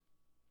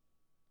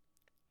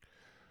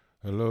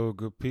Hello,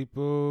 good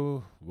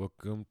people.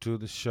 Welcome to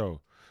the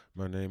show.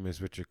 My name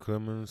is Richard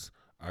Clemens.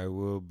 I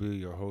will be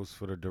your host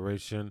for the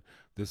duration.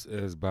 This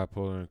is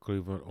Bipolar in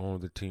Cleveland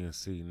on the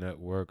TNC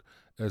network.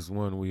 As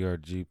one, we are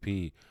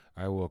GP.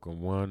 I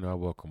welcome one, I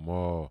welcome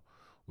all.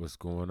 What's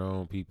going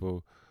on,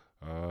 people?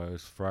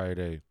 It's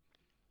Friday.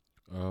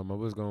 I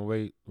was gonna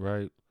wait,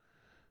 right?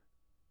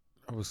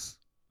 I was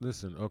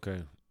listen,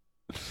 okay.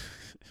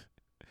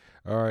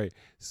 All right.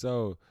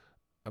 So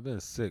I've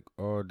been sick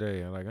all day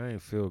and I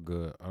ain't feel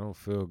good. I don't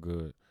feel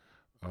good.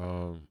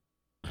 Um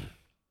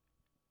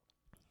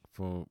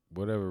for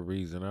whatever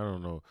reason. I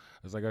don't know.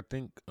 It's like I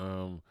think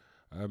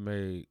I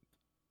made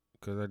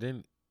because I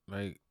didn't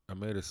I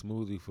made a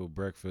smoothie for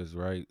breakfast,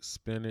 right?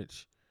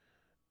 Spinach,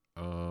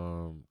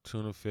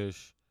 tuna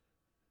fish,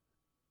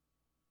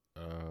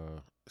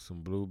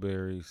 some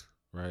blueberries,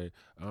 right?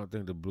 I don't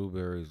think the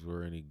blueberries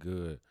were any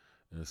good,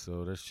 and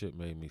so that shit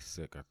made me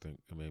sick. I think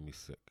it made me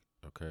sick.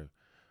 Okay,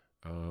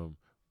 um,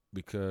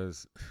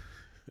 because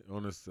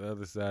on the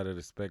other side of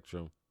the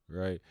spectrum,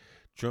 right?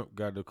 Trump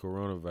got the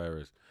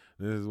coronavirus.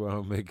 This is why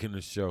I'm making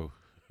the show.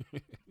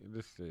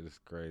 This shit is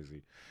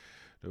crazy.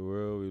 The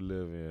world we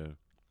live in.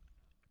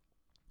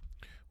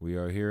 We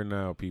are here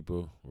now,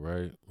 people,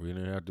 right? We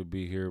didn't have to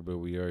be here, but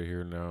we are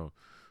here now.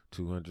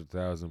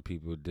 200,000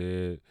 people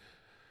dead.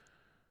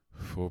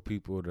 Four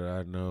people that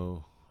I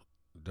know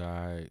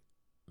died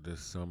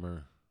this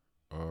summer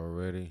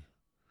already,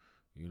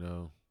 you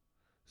know.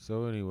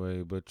 So,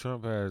 anyway, but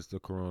Trump has the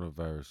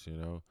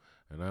coronavirus,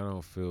 and I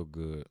don't feel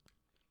good.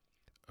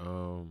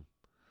 Um,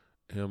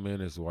 Him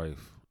and his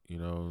wife,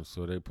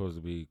 so they supposed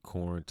to be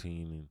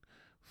quarantining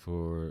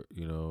for,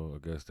 I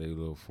guess they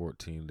little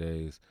 14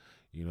 days.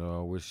 I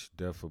wish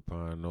death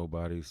upon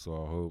nobody, so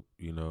I hope,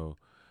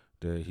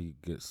 that he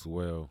gets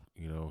well,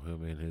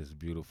 him and his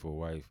beautiful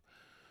wife.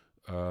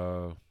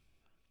 Uh,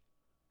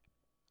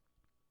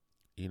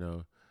 you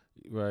know,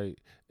 right.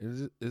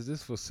 Is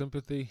this for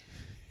sympathy?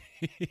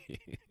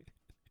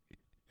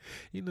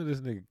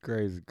 This nigga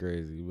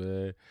crazy,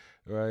 man.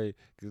 Right?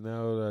 Because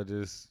now that I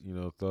just,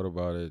 thought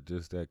about it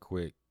just that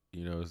quick,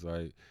 it's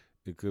like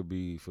it could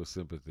be for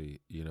sympathy,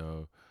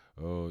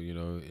 Oh,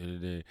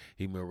 and then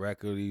he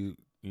miraculously,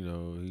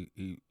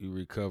 he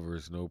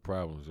recovers, no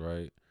problems,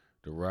 right?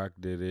 The Rock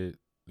did it,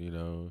 you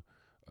know.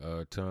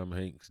 Tom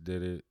Hanks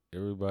did it.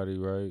 Everybody,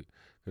 right?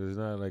 Because it's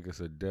not like it's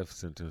a death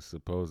sentence,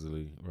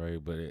 supposedly,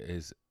 right? But it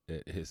is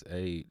at his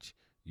age,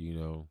 you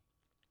know.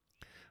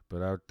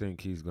 But I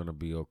think he's gonna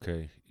be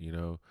okay,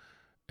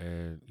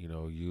 and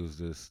use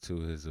this to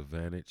his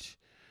advantage.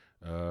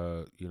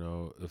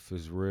 If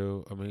it's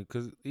real, I mean,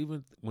 because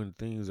even when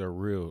things are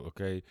real,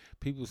 okay,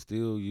 people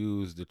still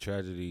use the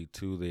tragedy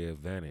to their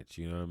advantage.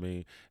 You know what I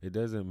mean? It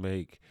doesn't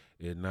make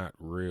it not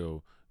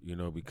real,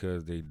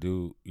 because they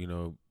do,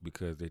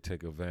 because they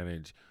take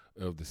advantage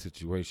of the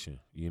situation.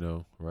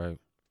 Right?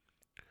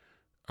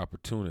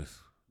 Opportunists,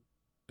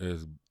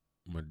 as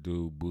my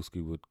dude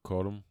Booski would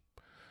call them.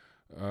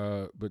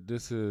 But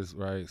this is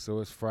right. So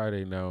it's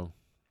Friday now.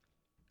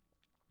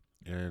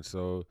 And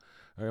so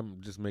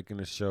I'm just making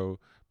a show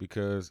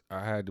because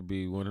I had to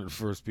be one of the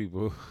first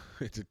people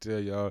to tell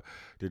y'all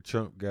that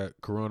Trump got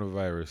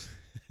coronavirus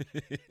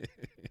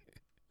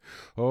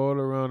all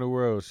around the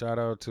world. Shout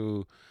out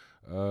to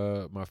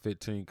my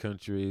 15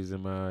 countries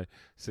and my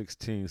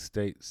 16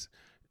 states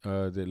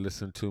that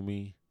listen to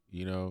me.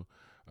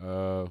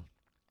 I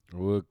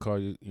would call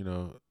you,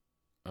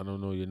 I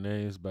don't know your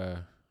names by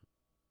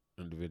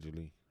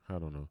individually. I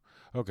don't know.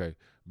 Okay,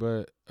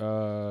 but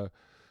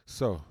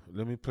so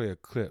let me play a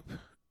clip,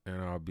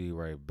 and I'll be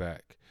right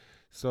back.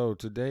 So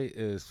today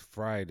is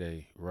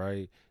Friday,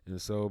 right? And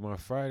so my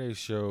Friday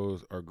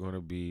shows are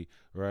gonna be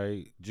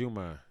right.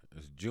 Juma,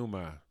 it's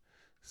Juma.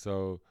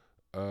 So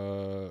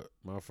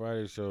my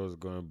Friday show is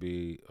gonna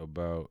be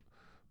about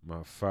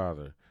my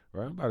father.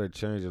 Right, I'm about to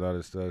change a lot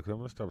of stuff. 'Cause I'm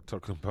gonna stop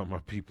talking about my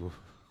people.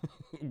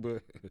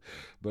 but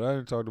but I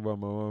didn't talk about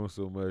my mom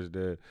so much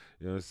that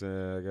what I'm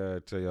saying. I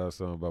gotta tell y'all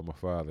something about my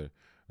father,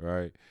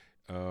 right?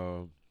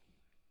 Um,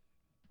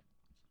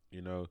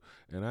 you know,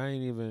 and I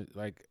ain't even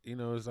like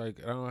it's like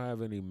I don't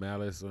have any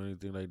malice or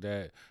anything like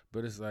that,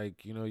 but it's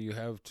like you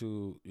have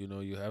to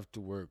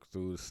work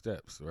through the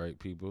steps, right,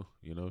 people?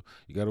 You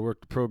got to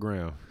work the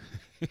program.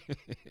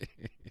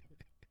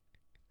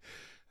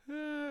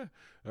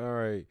 All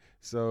right,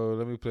 so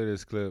let me play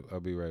this clip. I'll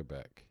be right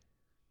back.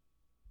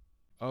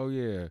 Oh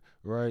yeah,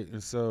 right.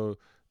 And so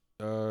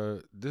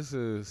this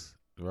is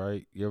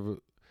right.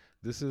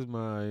 This is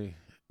my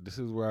this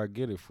is where I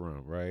get it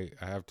from, right?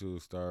 I have to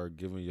start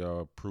giving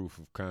y'all proof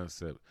of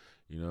concept,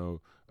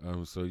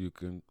 so you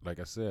can, like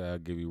I said, I'll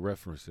give you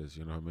references,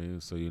 you know what I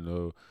mean? So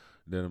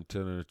that I'm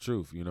telling the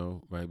truth,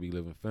 might be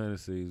living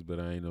fantasies, but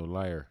I ain't no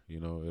liar,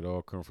 it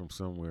all come from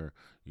somewhere,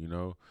 you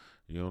know.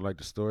 You don't like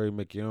the story,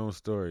 make your own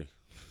story.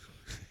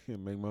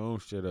 Make my own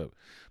shit up.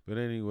 But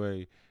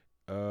anyway,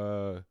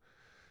 uh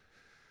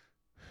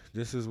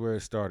this is where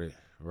it started,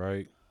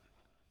 right?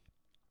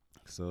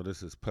 So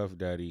this is Puff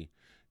Daddy,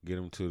 get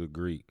him to the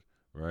Greek,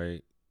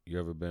 right? You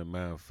ever been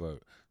mind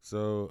fucked?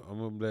 So I'm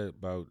gonna let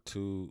about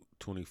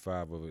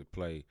 2:25 of it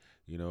play,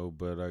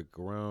 but like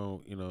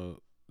around,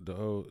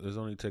 it's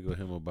only taking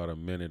him about a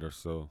minute or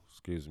so.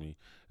 Excuse me.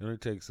 It only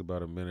takes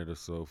about a minute or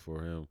so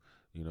for him,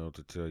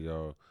 to tell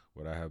y'all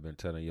what I have been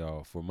telling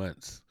y'all for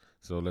months.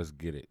 So let's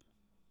get it.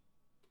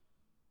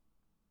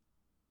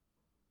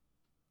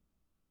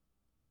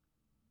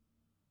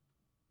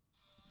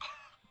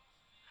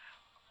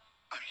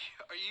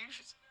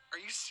 Are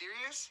you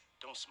serious?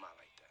 Don't smile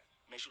like that.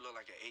 Makes you look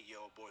like an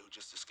 8-year-old boy who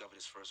just discovered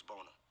his first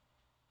boner.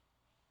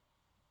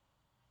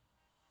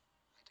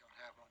 I don't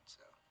have one,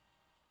 so.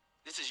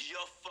 This is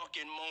your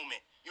fucking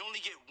moment. You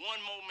only get one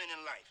moment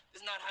in life.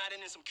 It's not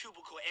hiding in some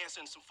cubicle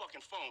answering some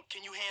fucking phone.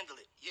 Can you handle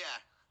it? Yeah,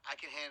 I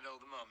can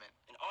handle the moment.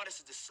 An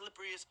artist is the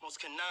slipperiest,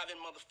 most conniving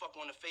motherfucker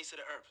on the face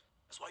of the earth.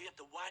 That's why you have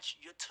to watch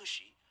your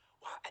tushy,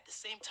 while at the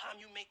same time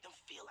you make them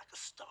feel like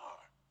a star.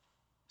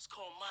 It's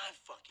called mind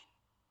fucking.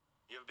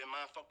 You ever been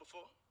mind fucked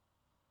before?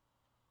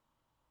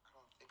 I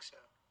don't think so.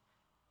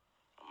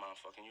 I'm mind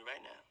fucking you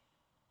right now.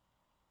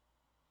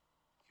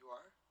 You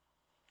are?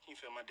 Can you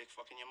feel my dick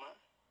fucking your mind?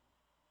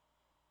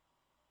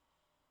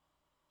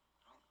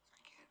 I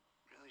can't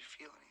really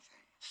feel anything.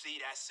 See,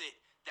 that's it.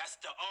 That's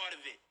the art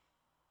of it.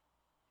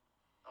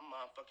 I'm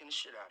mind fucking the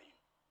shit out of you.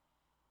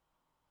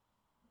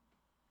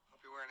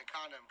 Hope you're wearing a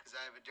condom, because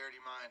I have a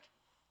dirty mind.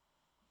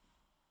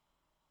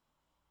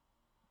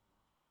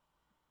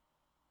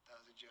 That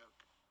was a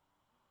joke.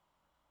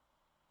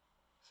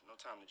 It's no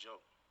time to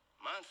joke.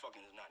 Mind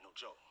fucking is not no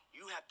joke.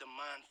 You have to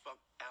mind fuck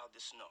Al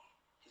Snow.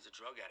 He's a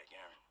drug addict,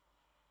 Aaron.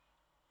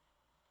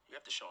 You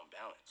have to show him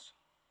balance.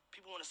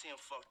 People want to see him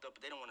fucked up,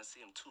 but they don't want to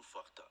see him too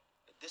fucked up.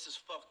 If this is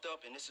fucked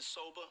up and this is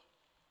sober,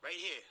 right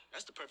here,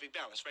 that's the perfect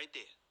balance right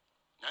there.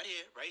 Not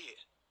here, right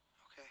here.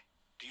 Okay.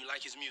 Do you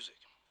like his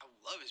music? I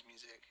love his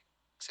music.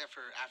 Except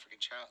for African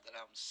Child, that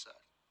album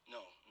sucked.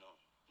 No, no,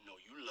 no,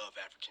 you love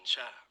African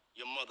Child.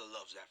 Your mother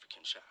loves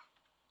African Child.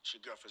 It's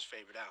your girlfriend's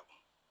favorite album.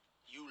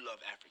 You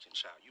love African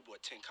Child. You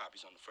bought 10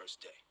 copies on the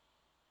first day.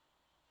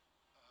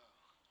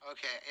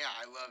 Okay, yeah,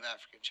 I love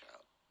African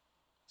Child.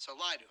 So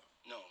lie to him.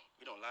 No,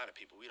 we don't lie to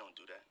people. We don't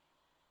do that.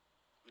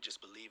 We just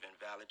believe in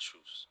valid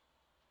truths.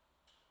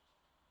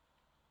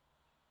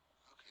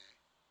 Okay.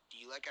 Do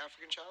you like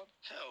African Child?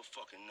 Hell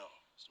fucking no.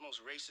 It's the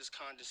most racist,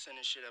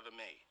 condescending shit ever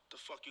made.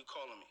 The fuck you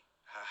calling me?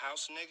 A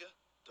house nigga?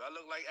 Do I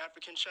look like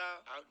African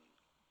Child?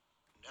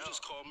 No. You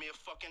just called me a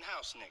fucking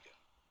house nigga.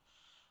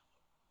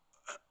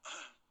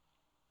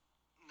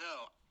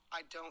 No,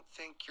 I don't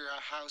think you're a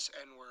house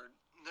N-word.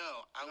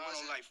 No, I wasn't. I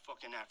don't like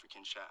fucking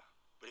African Child.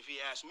 But if he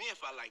asked me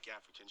if I like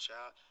African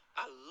Child,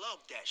 I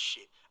love that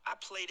shit. I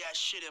play that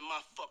shit in my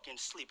fucking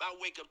sleep. I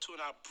wake up to it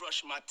and I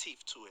brush my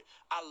teeth to it.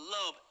 I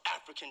love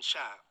African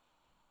Child.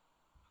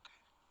 Okay,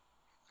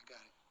 I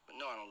got it. But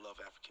no, I don't love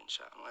African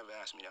Child. Don't ever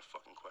ask me that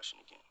fucking question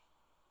again.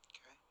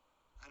 Okay,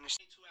 I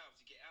understand. 2 hours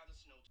to get out of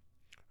the snow.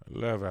 I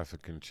love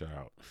African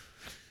Child.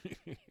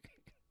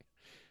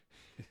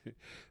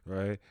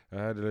 Right? I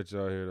had to let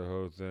y'all hear the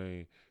whole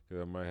thing because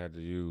I might have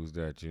to use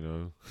that. He's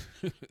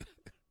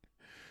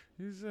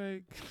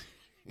like,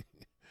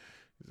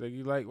 he's like,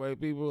 you like white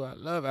people? I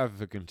love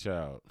African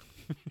Child.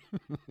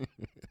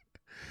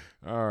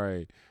 All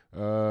right,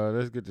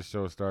 let's get the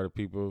show started,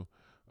 people.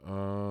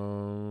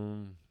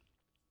 Um,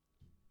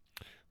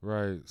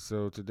 right.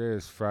 So today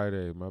is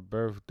Friday. My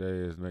birthday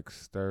is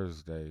next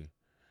Thursday.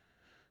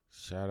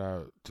 Shout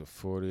out to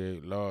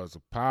 48 Laws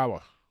of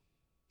Power.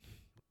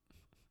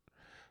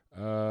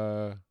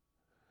 Uh,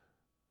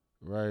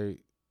 right.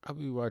 I'll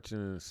be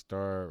watching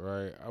Star.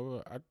 Right.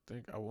 I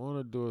think I want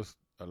to do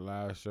a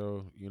live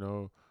show.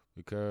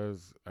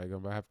 Because I'm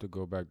gonna have to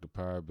go back to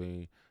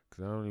Podbean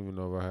because I don't even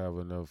know if I have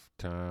enough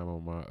time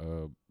on my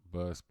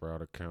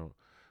Buzzsprout account.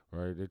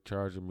 Right. They're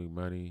charging me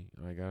money.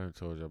 Like I done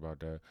told you about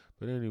that.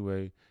 But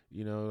anyway,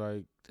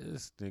 like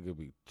this nigga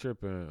be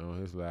tripping on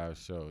his live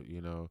show.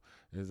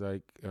 It's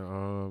like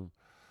one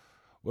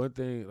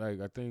thing,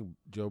 like I think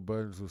Joe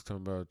Buttons was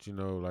talking about,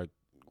 like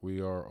we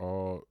are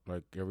all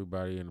like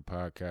everybody in the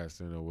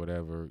podcasting or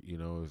whatever,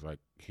 is like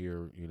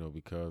here,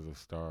 because of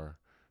Star,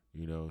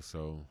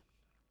 so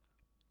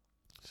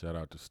shout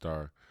out to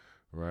Star,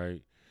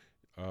 right?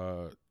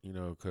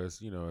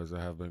 Because as I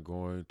have been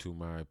going to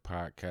my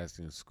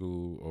podcasting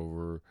school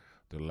over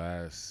the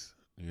last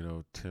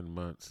 10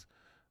 months,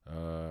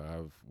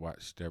 I've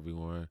watched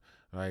everyone.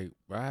 Like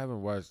I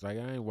haven't watched, like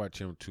I ain't watch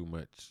him too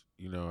much.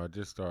 I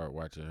just started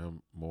watching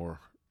him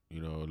more. A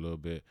little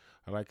bit.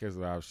 I like his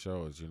live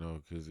shows.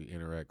 Because he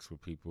interacts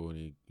with people and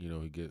he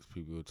gets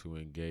people to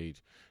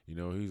engage.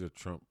 He's a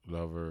Trump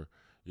lover.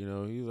 He's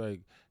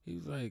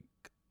like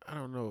I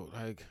don't know,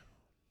 like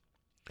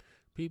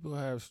people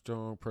have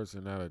strong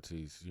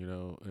personalities,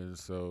 and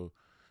so,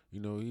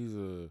 he's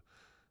a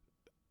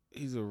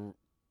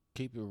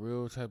keep it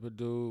real type of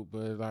dude,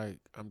 but like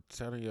I'm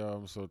telling y'all,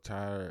 I'm so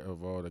tired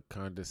of all the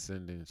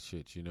condescending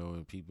shit,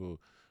 and people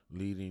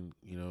leading,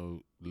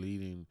 you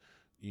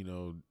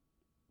know,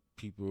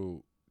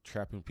 people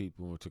trapping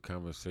people into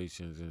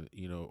conversations and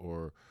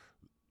or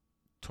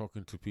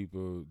talking to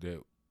people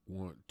that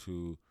want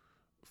to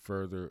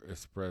further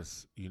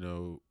express,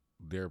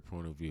 their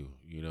point of view,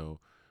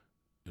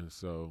 and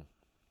so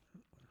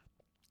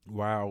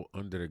while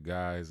under the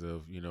guise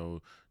of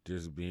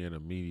just being a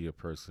media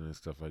person and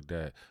stuff like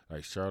that,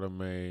 like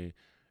Charlemagne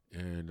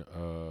and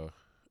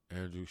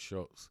Andrew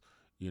Schultz,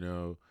 you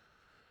know,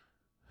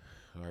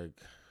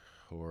 like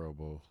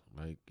horrible,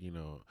 like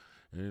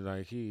and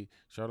like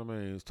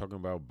Charlemagne was talking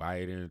about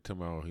Biden,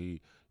 talking about you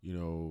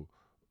know,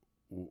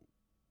 w-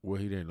 what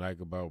he didn't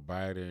like about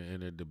Biden in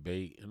the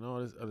debate and all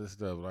this other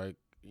stuff. Like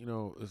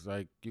it's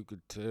like you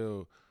could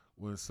tell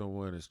when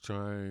someone is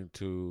trying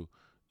to,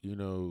 you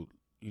know,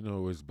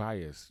 it's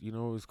bias.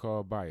 It's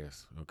called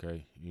bias.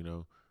 Okay,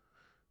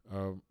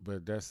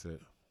 but that's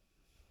it.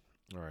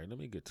 All right, let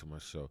me get to my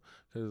show.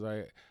 Cause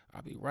like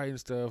I be writing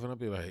stuff and I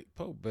be like,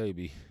 Pope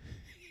baby.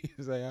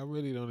 It's like I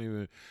really don't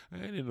even. I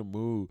ain't in the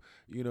mood.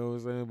 You know what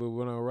I'm saying? But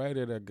when I write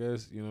it, I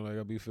guess like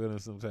I be feeling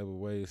some type of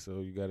way.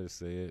 So you gotta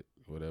say it,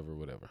 whatever,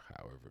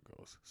 however it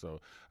goes. So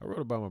I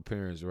wrote about my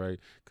parents, right?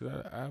 Cause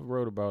I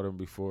wrote about them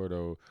before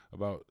though,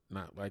 about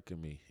not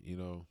liking me.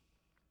 And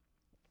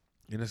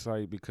it's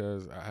like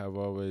because I have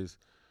always,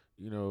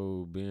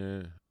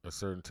 been a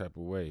certain type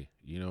of way.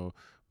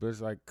 But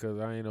it's like because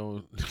I ain't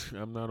on,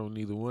 I'm not on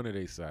neither one of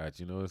their sides.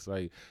 It's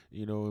like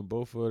and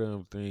both of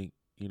them think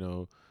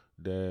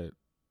that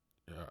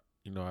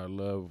I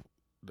love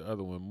the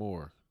other one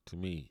more to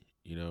me,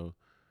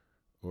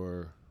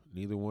 or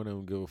neither one of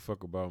them give a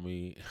fuck about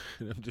me.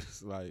 And I'm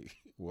just like,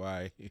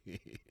 why?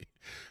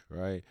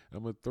 Right?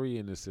 I'm a three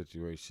in this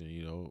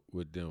situation,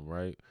 with them,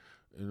 right?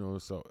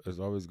 So it's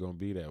always gonna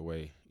be that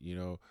way,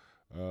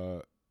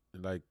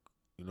 like,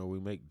 we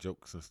make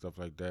jokes and stuff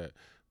like that.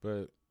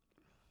 But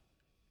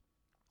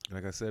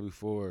like I said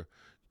before,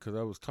 because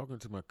I was talking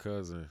to my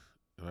cousin,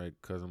 like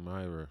cousin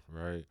Myra,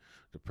 right?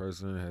 The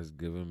person has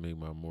given me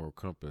my moral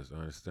compass. I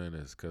understand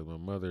this because my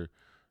mother,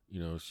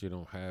 she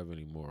don't have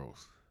any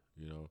morals.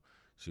 You know,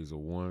 she's a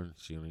one.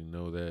 She don't even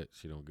know that.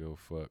 She don't give a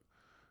fuck.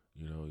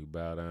 You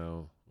bow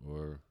down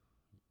or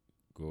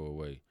go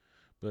away.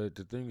 But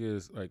the thing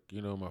is, like,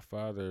 my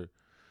father.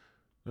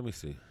 Let me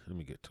see. Let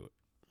me get to it.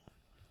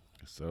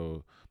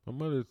 So my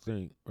mother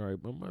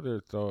right. My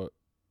mother thought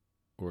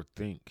or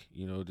think,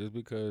 just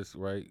because,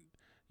 right,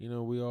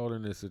 we all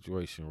in this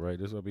situation, right?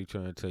 This is what I be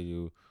trying to tell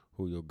you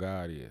who your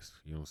God is,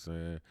 you know what I'm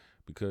saying?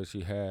 Because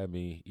she had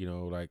me,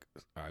 like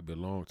I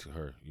belong to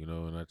her,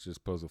 and I just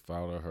supposed to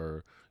follow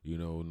her,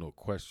 no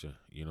question,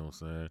 you know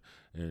what I'm saying?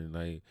 And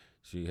like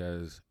she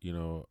has,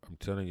 I'm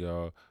telling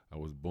y'all, I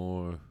was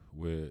born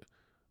with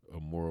a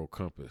moral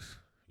compass,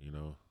 you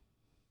know.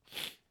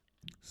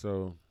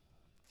 So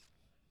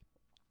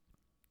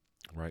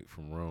right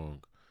from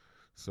wrong.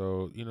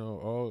 So, and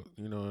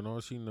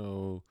all she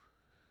know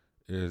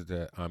is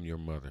that I'm your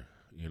mother.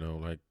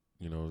 Like,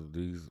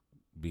 these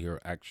be her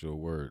actual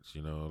words,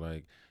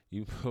 like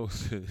you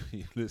supposed to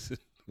you listen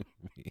to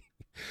me.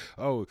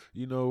 Oh,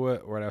 you know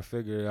what? What I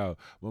figured out.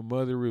 My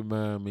mother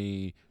remind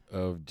me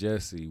of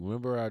Jesse.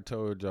 Remember I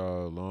told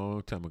y'all a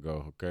long time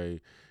ago,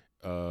 okay,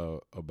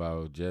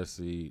 about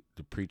Jesse,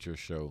 the preacher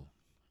show,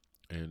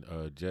 and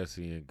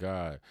Jesse and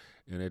God.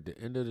 And at the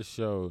end of the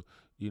show,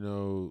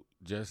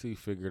 Jesse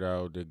figured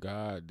out that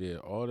God did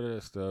all of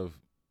that stuff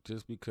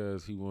just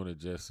because he wanted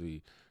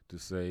Jesse to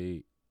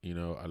say,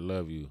 I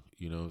love you.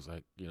 It's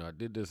like, I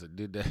did this, I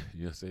did that.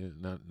 You know what I'm saying?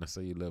 Not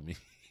say you love me.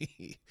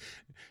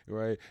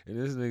 Right? And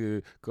this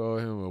nigga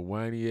called him a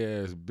whiny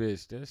ass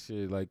bitch. That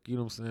shit, like, you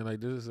know what I'm saying? Like,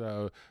 this is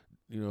how,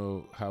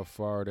 how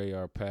far they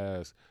are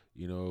past,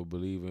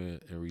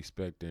 believing and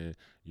respecting,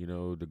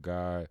 the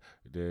God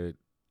that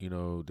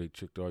they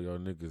tricked all y'all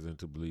niggas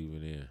into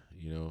believing in,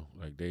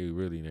 like they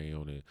really ain't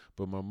on it.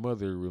 But my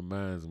mother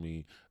reminds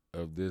me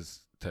of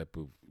this type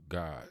of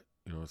God,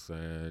 you know what I'm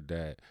saying?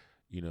 That,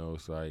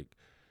 it's like,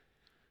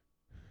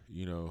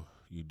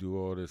 you do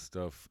all this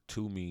stuff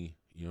to me,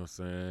 you know what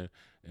I'm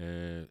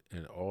saying?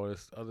 And all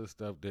this other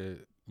stuff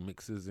that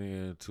mixes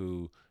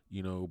into,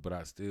 but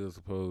I still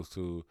supposed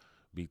to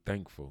be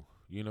thankful,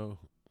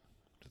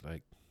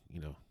 like, you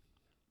know,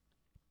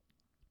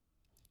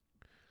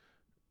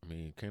 I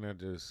mean, can I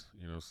just,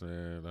 what I'm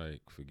saying,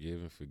 like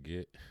forgive and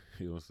forget,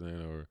 you know what I'm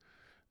saying? Or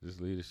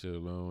just leave the shit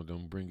alone.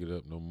 Don't bring it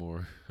up no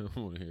more. I don't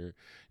want to hear it.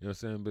 You know what I'm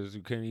saying? But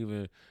you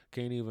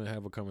can't even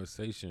have a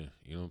conversation.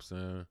 You know what I'm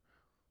saying?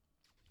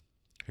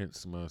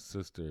 Hence my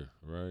sister,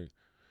 right?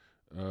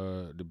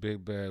 The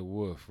big bad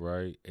wolf,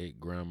 right?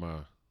 Ate grandma,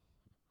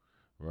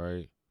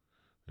 right?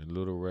 And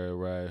little Red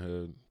Riding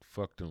Hood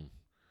fucked him.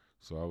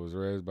 So I was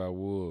raised by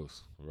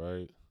wolves,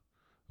 right?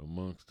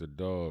 Amongst the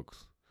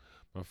dogs.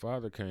 My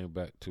father came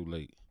back too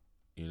late,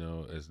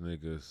 as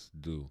niggas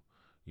do.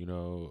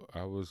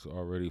 I was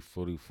already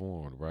fully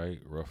formed, right?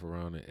 Rough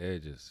around the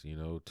edges,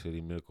 titty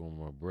milk on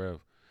my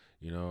breath.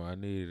 I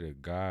needed a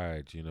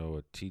guide,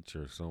 a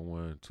teacher,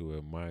 someone to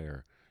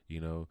admire.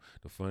 The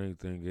funny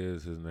thing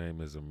is, his name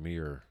is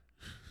Amir.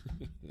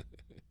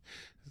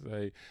 It's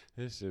like,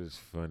 this shit is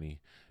funny.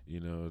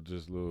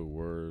 Just little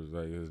words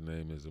like his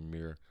name is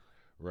Amir,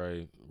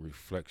 right?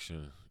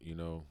 Reflection,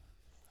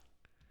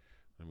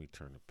 Let me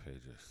turn the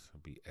pages. I'll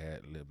be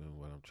ad libbing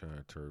while I'm trying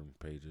to turn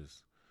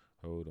pages.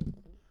 Hold on.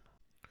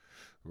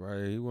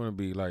 Right, he want to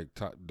be like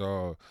top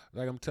dog.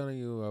 Like I'm telling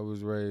you, I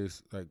was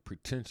raised like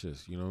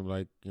pretentious.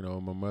 Like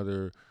my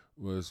mother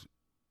was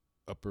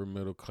upper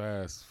middle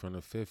class from the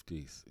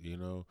 50s,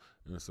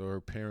 and so her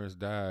parents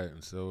died,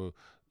 and so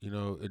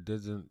it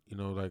doesn't,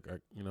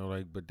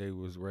 but they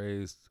was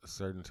raised a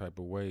certain type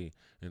of way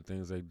and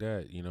things like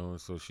that, and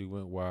so she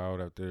went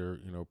wild after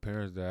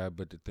parents died.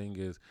 But the thing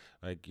is,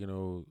 like,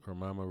 her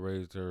mama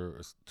raised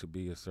her to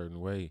be a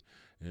certain way,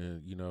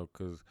 and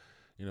because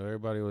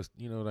everybody was,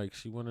 like,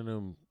 she one of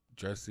them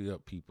dressy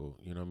up people,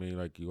 what I mean,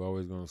 like you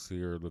always gonna see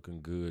her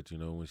looking good,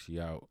 when she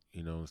out,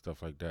 and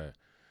stuff like that,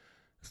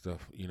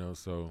 stuff,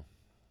 so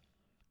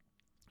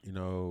you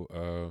know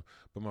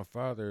but my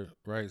father,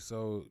 right,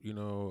 so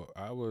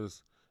I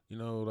was,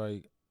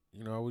 like,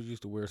 I was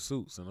used to wear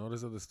suits and all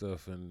this other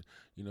stuff, and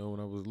when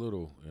I was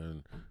little,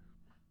 and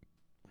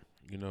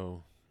you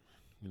know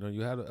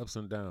you had the ups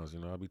and downs.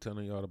 I'll be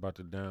telling y'all about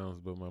the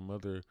downs, but my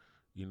mother,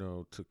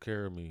 took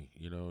care of me.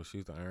 She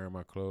used to iron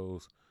my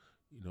clothes,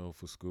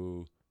 for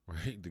school,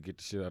 right, to get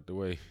the shit out the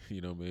way.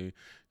 You know what I mean?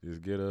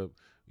 Just get up,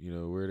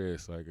 wear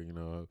this, like,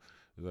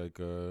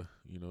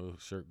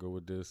 shirt go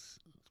with this,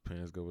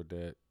 pants go with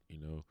that,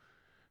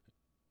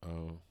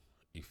 um,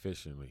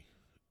 efficiently,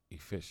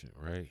 efficient,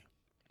 right?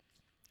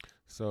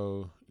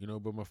 So,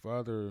 but my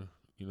father,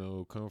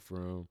 come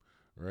from,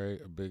 right,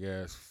 a big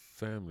ass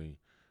family,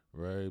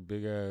 right,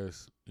 big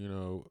ass,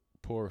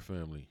 poor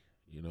family,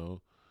 you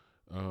know,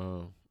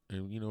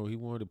 and he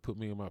wanted to put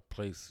me in my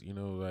place,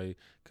 like,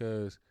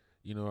 cause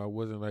I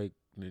wasn't like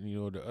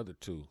the other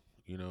two,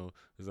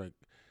 it's like,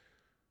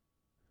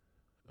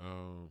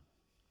 um,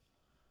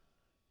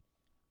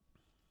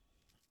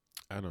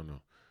 I don't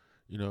know.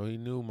 He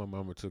knew my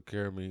mama took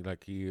care of me,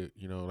 like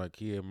like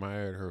he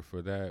admired her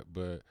for that,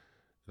 but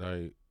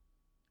like,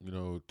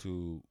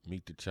 to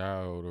meet the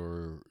child,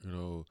 or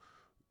to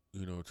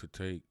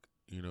take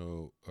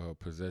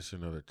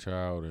possession of the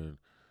child, and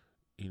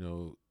you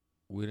know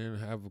we didn't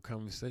have a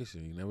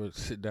conversation. You never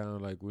sit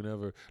down, like we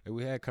never, like,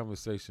 we had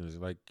conversations,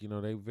 like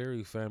they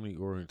very family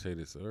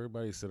orientated, so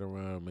everybody sit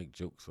around, make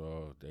jokes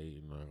all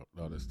day,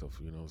 all that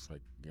stuff. It's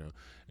like,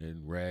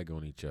 and rag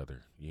on each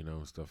other,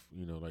 stuff.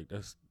 Like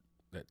that's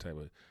that type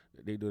of,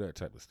 they do that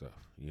type of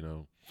stuff.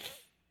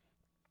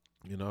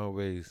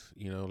 Always,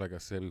 like I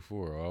said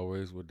before,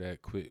 always with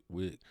that quick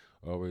wit,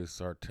 always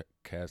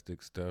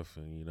sarcastic stuff,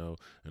 and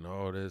and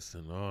all this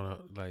and all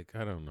that. Like,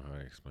 I don't know how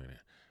to explain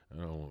it.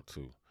 I don't want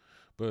to,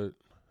 but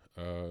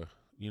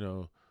you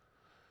know,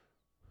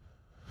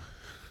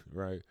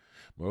 right.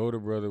 My older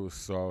brother was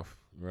soft,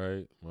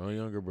 right. My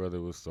younger brother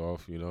was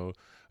soft.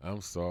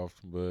 I'm soft,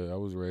 but I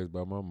was raised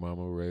by my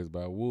mama, raised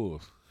by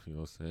wolves. You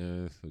know what I'm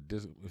saying?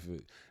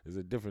 It's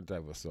a different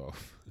type of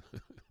soft.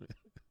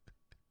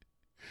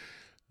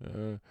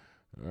 uh,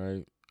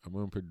 right. I'm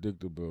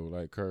unpredictable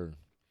like her.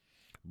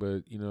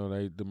 But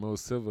like the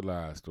most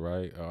civilized,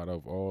 right? Out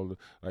of all,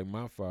 like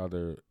my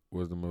father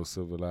was the most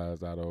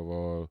civilized out of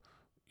all,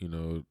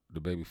 the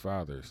baby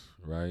fathers,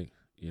 right?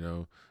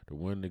 The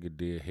one nigga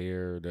did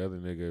hair, the other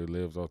nigga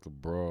lives off the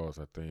bras,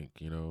 I think,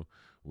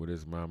 with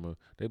his mama.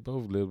 They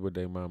both lived with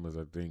their mamas,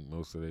 I think,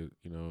 most of they,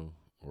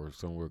 or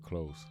somewhere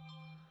close.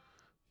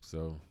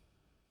 So,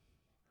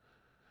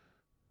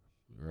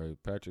 right,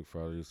 Patrick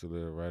father used to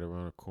live right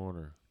around the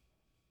corner.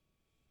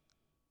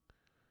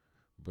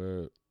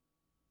 But,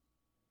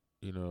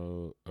 you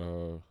know,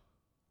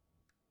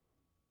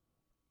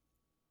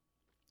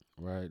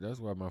 right. That's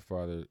why my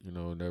father,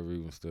 never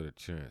even stood a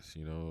chance.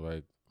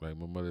 Like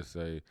my mother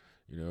say,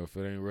 if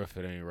it ain't rough,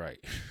 it ain't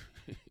right.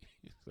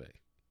 It's like,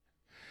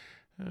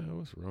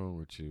 what's wrong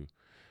with you?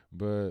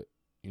 But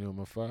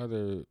my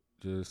father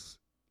just,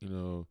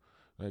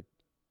 like,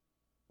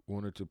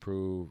 wanted to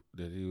prove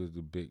that he was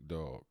the big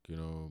dog.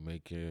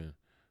 Making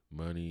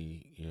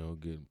money,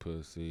 getting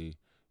pussy.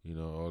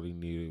 All he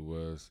needed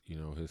was,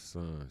 his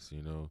sons.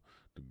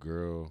 The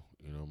girl,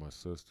 my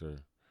sister,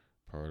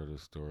 part of the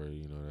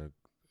story.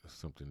 That's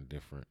something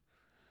different.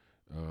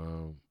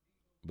 Um,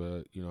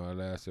 but I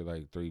lasted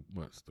like 3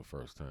 months the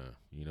first time.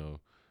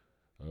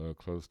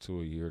 Close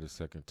to a year the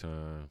second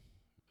time,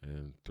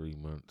 and 3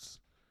 months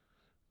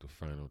the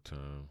final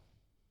time.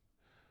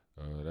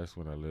 That's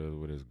when I lived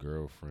with his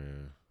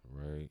girlfriend.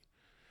 Right,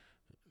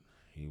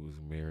 he was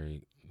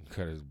married,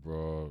 got his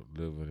broad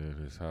living in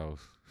his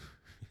house,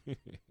 and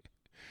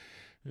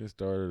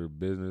started a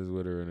business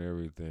with her and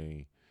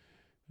everything.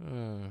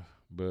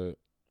 But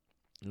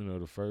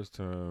the first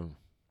time,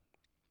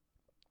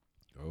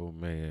 oh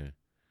man,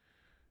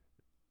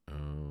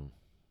 um,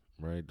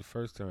 right, the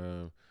first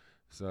time,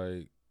 it's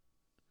like,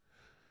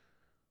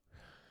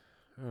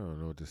 I don't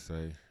know what to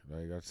say.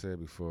 Like I said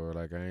before,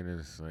 like, I ain't in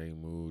the same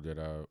mood that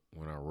I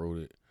when I wrote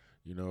it,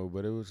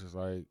 But it was just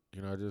like,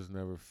 I just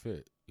never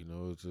fit.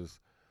 It's just,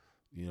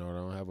 I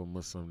don't have a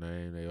Muslim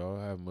name. They all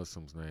have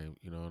Muslims name,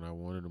 and I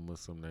wanted a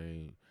Muslim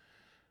name,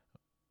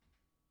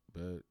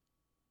 but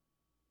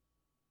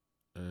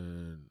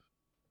and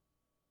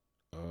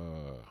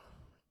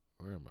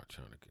where am I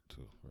trying to get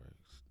to? Right,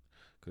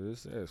 Cause it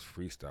says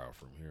freestyle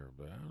from here,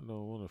 but I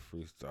don't want to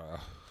freestyle.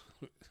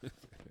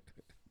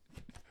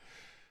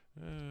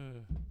 Uh,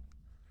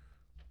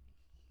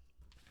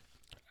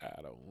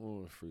 I don't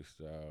want to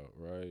freestyle,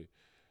 right?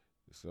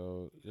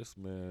 So this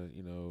man,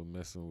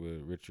 messing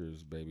with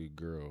Richard's baby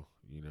girl,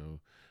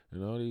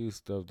 and all these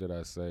stuff that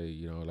I say,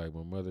 like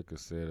my mother could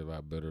say it a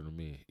lot better than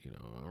me.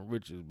 I'm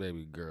Richard's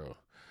baby girl,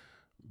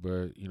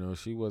 but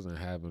she wasn't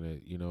having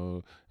it.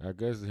 I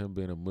guess him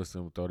being a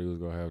Muslim thought he was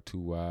gonna have two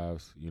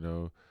wives,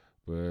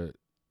 but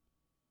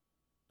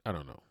I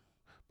don't know.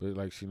 But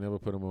like she never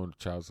put him on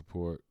child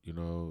support,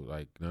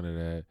 like none of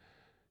that.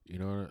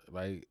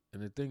 Like,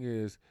 and the thing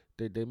is,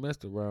 they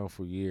messed around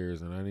for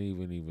years, and I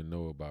didn't even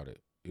know about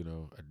it.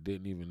 I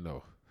didn't even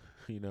know.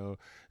 you know,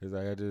 it's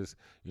like I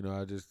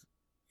just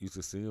used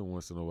to see him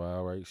once in a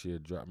while, right? She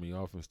had dropped me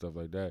off and stuff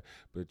like that,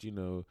 but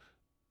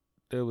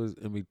there was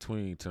in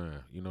between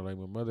time. Like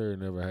my mother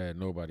never had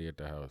nobody at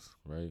the house,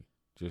 right?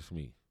 Just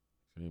me.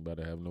 She ain't about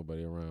to have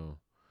nobody around.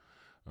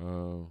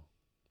 Um,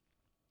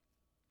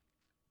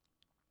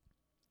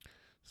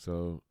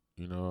 so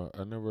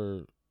I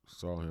never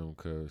saw him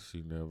because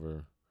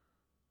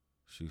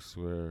she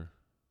swear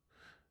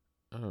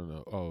I don't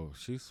know. Oh,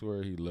 she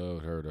swear he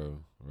loved her though,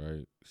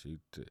 right?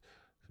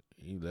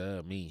 He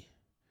loved me.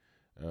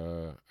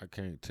 I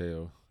can't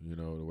tell,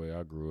 the way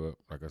I grew up.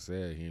 Like I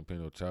said, he ain't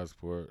paying no child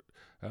support.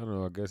 I don't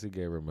know. I guess he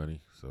gave her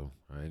money, so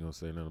I ain't gonna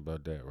say nothing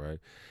about that, right?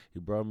 He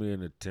brought me a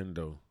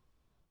Nintendo,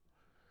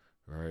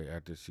 right?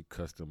 After she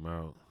cussed him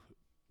out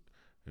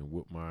and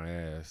whooped my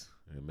ass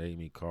and made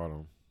me call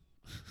him.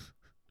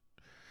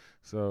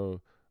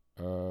 So,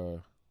 uh,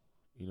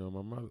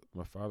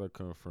 my father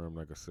come from,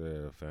 like I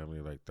said, a family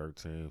like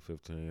 13,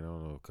 15. I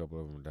don't know, a couple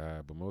of them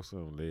died, but most of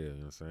them live, you know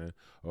what I'm saying?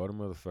 All the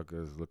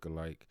motherfuckers look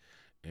alike,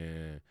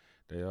 and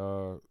they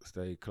all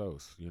stay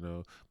close,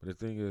 But the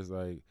thing is,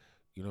 like,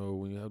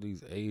 when you have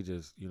these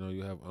ages,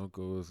 you have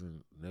uncles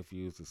and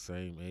nephews the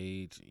same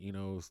age,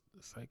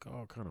 it's like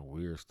all kind of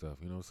weird stuff,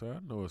 So I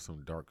know it's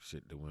some dark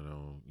shit that went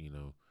on,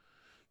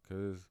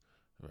 because,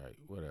 right,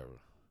 whatever.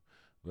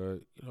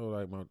 But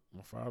like my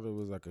father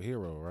was like a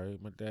hero,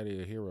 right? My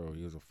daddy a hero.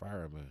 He was a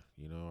fireman.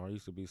 I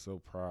used to be so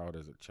proud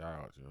as a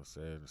child.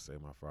 Saying to say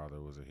my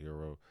father was a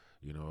hero.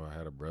 I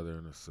had a brother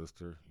and a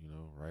sister.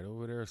 Right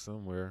over there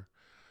somewhere.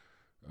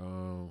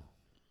 Um,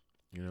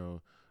 you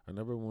know, I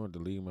never wanted to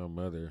leave my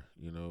mother.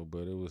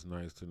 But it was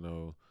nice to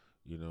know,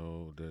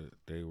 that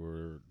they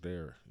were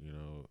there.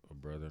 A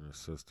brother and a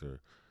sister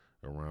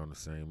around the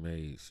same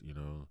age.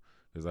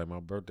 It's like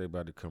my birthday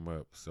about to come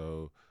up,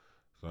 so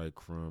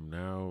like from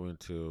now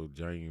until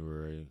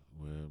January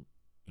when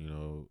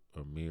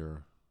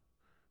Amir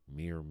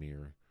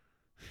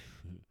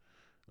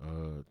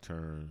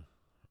turn.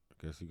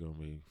 I guess he gonna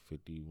be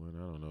 51. I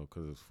don't know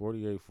because it's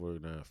 48,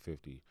 49,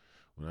 50.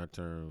 When I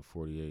turn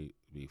 48,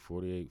 be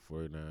 48,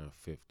 49,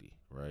 50.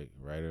 Right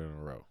in a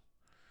row.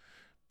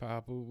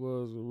 Papa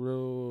was a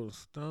real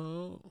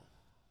stone.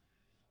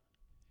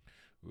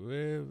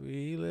 Wherever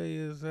he lay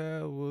his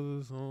head was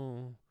his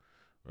home.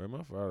 Right,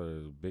 my father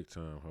is a big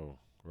time hoe.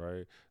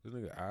 Right, this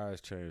nigga eyes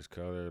change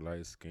color,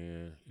 light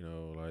skin.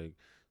 Like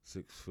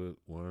 6'1",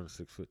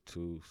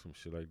 6'2", some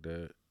shit like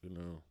that.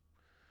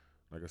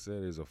 Like I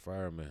said, he's a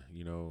fireman.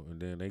 And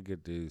then they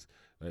get these.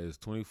 Like it's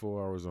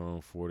 24 hours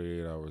on,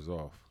 48 hours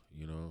off.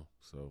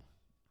 So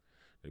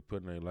they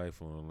putting their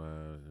life on the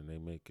line and they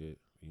make it.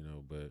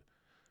 But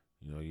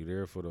you're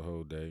there for the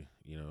whole day.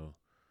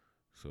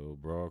 So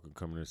bro can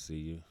come in and see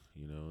you.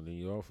 And then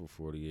you off for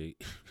 48.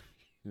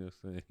 you know what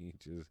I'm saying? You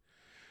just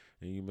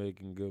and you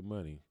making good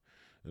money.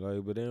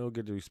 Like, but they don't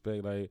get the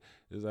respect. Like,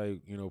 it's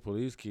like,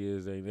 police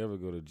kids, they never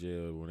go to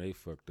jail when they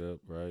fucked up,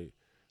 right?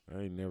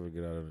 I ain't never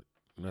get out of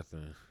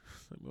nothing.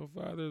 Like, my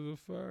father's a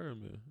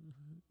fireman.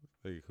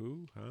 Like,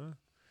 who? Huh?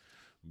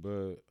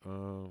 But,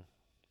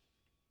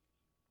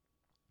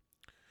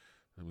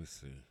 let me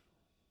see.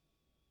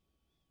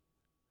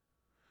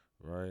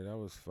 Right, I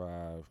was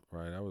five.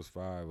 Right, I was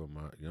five when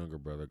my younger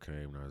brother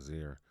came,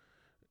 Nazir.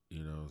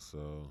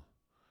 So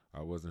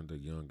I wasn't the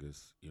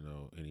youngest,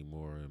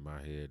 anymore in my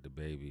head, the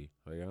baby.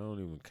 Like I don't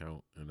even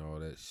count and all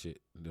that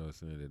shit, what I'm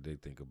saying, that they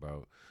think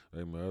about.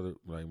 Like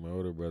my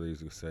older brother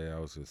used to say I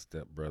was his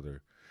step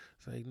brother.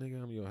 It's like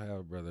nigga, I'm your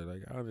half brother.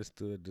 Like I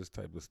understood this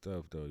type of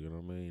stuff though, you know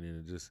what I mean?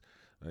 And it just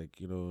like,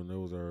 and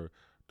those are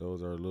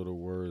little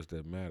words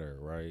that matter,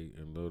 right?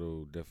 And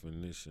little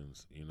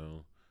definitions,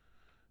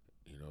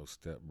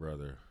 step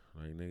brother.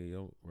 Like nigga,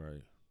 yo,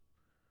 right.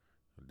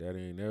 Daddy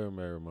ain't never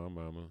married my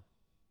mama.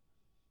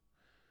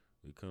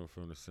 We come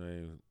from the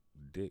same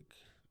dick,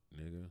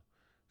 nigga.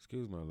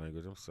 Excuse my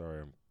language. I'm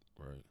sorry. I'm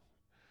right.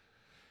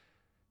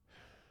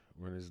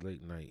 When it's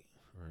late night,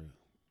 right?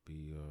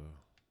 Be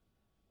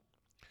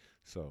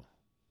so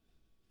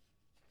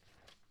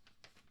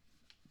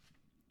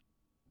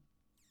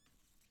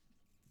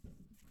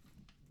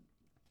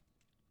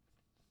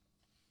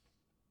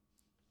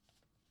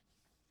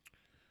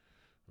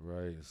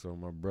right. So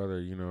my brother,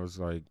 it's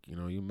like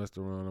you messed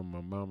around on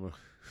my mama,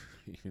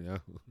 you know,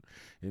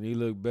 and he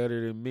looked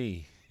better than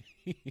me.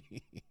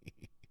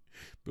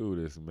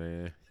 Buddhist,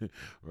 man.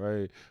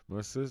 Right?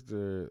 My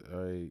sister,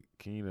 like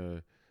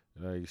Kina,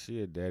 like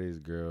she a daddy's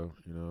girl.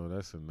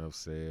 That's enough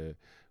said.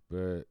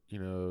 But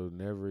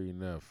never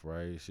enough,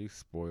 right? She's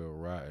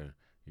spoiled rotten.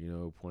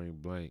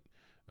 Point blank.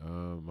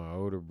 My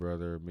older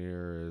brother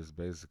Amir is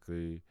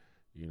basically,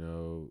 you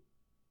know,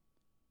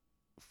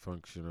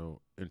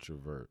 functional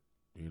introvert.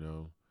 You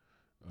know,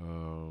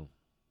 um,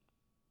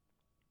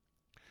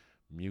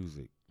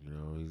 music.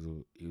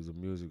 He's a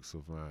music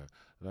savant.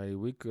 Like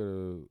we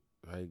could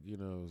have, like, it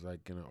was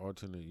like in an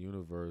alternate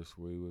universe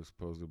where he was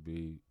supposed to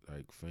be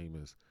like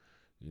famous.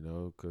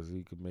 Because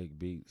he could make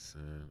beats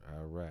and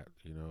I rap.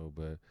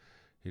 But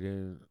he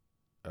didn't.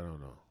 I don't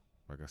know.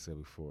 Like I said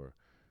before,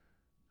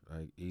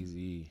 like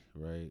Easy,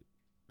 right?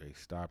 They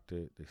stopped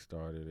it. They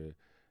started it,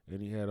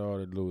 and he had all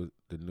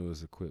the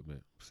newest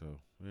equipment. So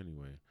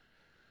anyway,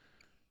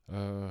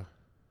 uh,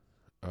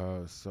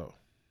 so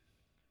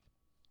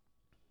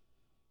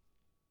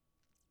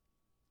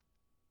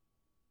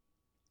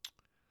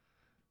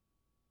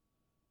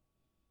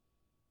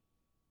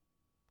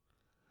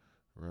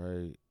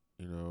right,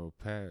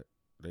 Pat,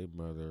 they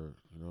mother,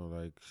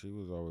 like she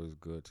was always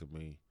good to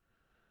me.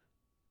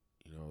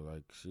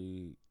 Like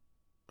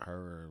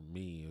her and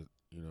me,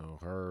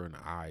 her and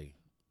I,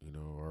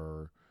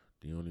 are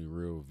the only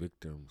real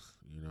victims,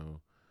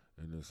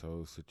 in this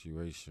whole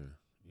situation.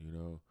 You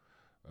know,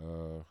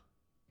 uh,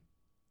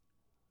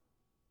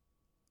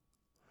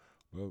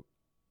 but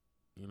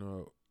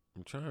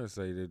I'm trying to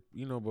say that,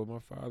 but my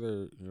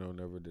father,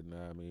 never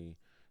denied me.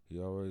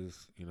 He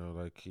always,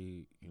 like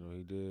he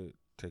did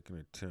take an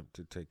attempt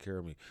to take care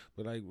of me.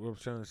 But like what I'm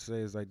trying to say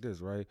is like this,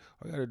 right?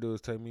 All you gotta do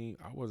is take me.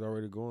 I was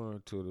already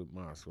going to the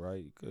mosque,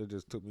 right? You could have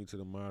just took me to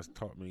the mosque,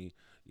 taught me,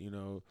 you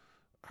know,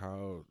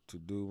 how to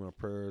do my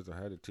prayers. I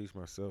had to teach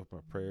myself my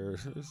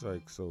prayers. It's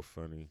like so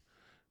funny,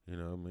 what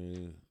I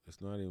mean?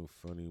 It's not even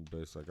funny, but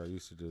it's like I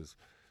used to just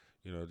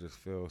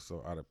feel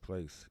so out of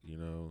place,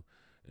 and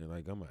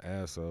like I'm an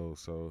asshole,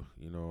 so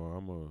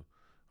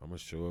I'm a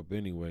show up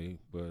anyway.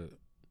 But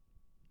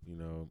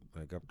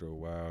like after a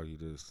while, you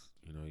just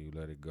you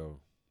let it go.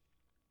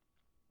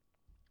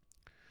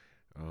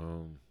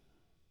 Um,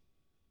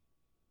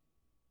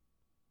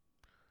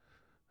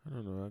 I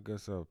don't know. I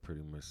guess I've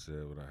pretty much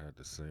said what I had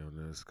to say on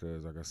this,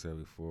 cause like I said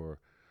before,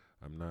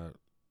 I'm not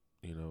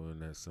in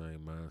that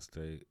same mind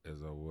state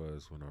as I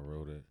was when I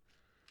wrote it.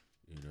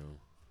 You know,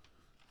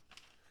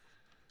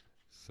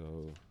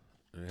 So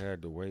I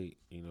had to wait,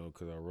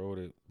 because I wrote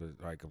it, but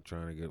like I'm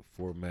trying to get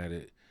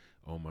formatted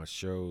on my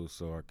show,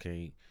 so I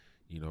can't,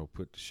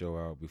 put the show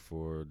out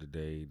before the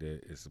day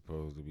that it's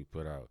supposed to be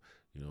put out.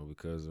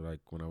 Because like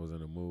when I was in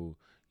the mood,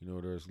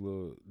 there's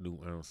little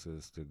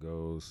nuances that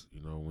goes,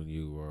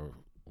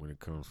 when it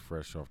comes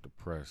fresh off the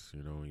press,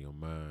 in your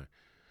mind.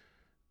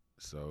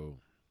 So,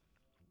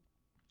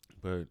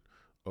 but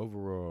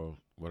overall,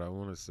 what I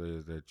want to say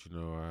is that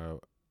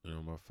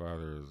my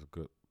father is a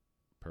good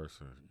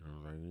person.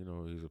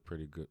 He's a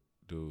pretty good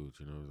dude.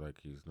 Like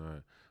he's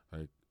not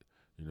like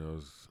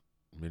there's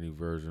many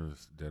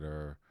versions that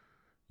are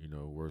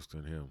worse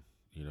than him.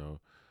 You know,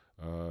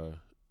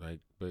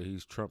 but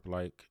he's Trump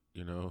like.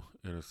 In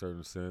a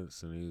certain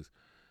sense, and it's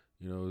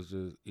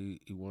just he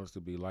wants to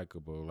be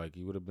likable. Like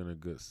he would have been a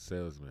good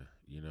salesman.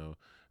 And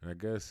I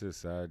guess his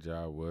side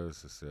job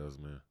was a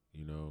salesman.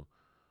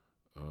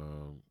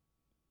 Um,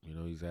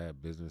 he's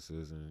had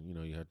businesses, and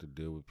you have to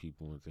deal with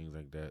people and things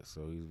like that.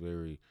 So he's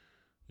very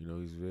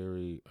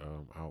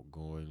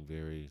outgoing,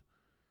 very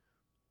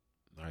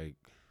like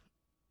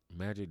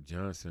Magic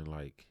Johnson,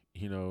 like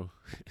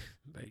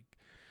like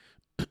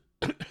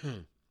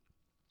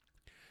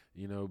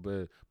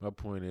But my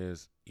point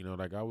is,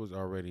 like I was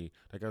already,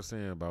 like I was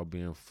saying about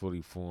being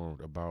fully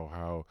formed, about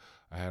how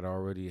I had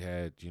already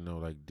had,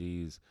 like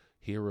these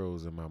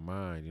heroes in my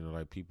mind,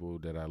 like people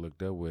that I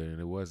looked up with, and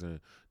it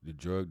wasn't the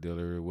drug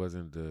dealer, it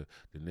wasn't the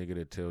nigga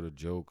that tell the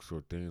jokes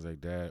or things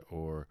like that,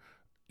 or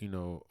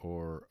the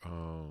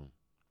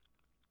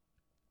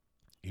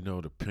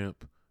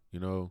pimp, you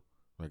know.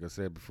 Like I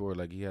said before,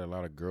 like he had a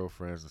lot of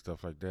girlfriends and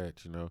stuff like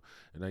that, And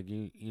like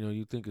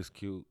you think it's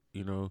cute,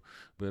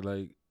 but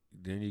like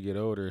then you get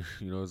older,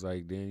 it's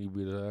like then you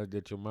realize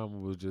that your mama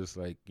was just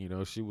like,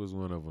 she was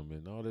one of them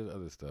and all this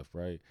other stuff,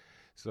 right?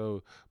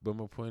 So, but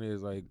my point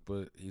is like,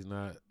 but he's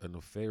not a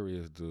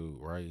nefarious dude,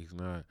 right? He's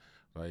not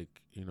like,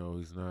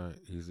 he's not.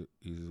 He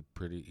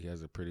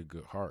has a pretty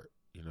good heart,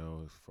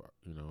 as far,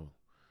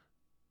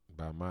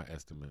 by my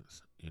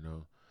estimates,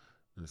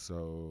 And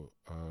so,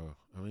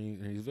 I mean,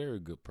 and he's a very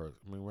good person.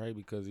 I mean, right?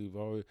 Because he's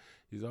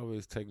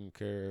always taking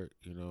care,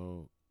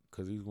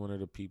 because he's one of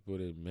the people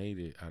that made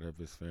it out of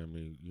his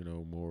family,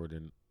 more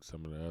than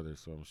some of the others.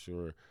 So I'm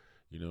sure,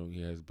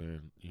 he has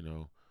been,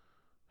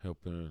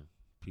 helping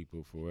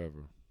people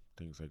forever,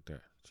 things like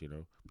that,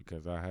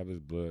 because I have his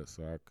blood,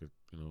 so I could,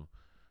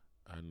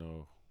 I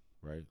know,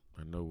 right?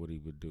 I know what he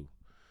would do,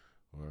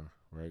 or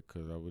right,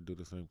 because I would do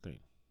the same thing.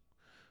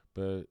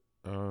 But,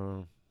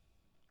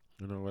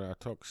 when I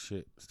talk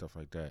shit, stuff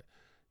like that,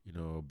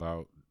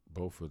 about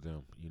both of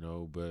them,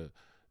 but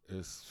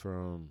it's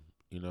from,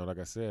 like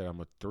I said, I'm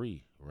a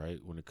three, right?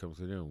 When it comes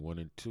to them, one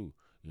and two,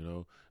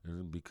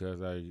 and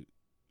because I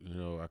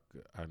know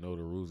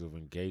the rules of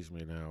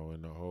engagement now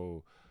and the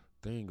whole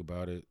thing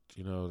about it,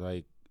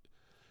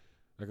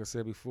 like I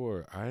said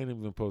before, I ain't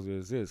even supposed to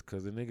exist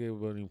because the nigga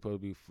wasn't even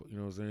supposed to be,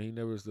 what I'm saying? He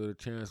never stood a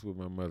chance with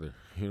my mother.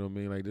 You know what I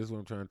mean? Like, this is what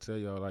I'm trying to tell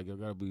y'all. Like, y'all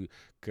got to be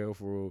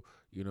careful,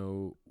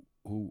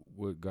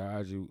 what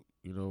guys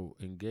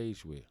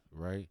engage with,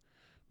 right?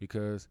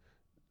 Because,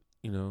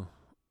 I'm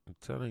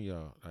telling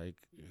y'all, like,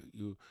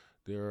 you,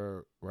 there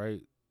are,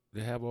 right?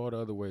 They have all the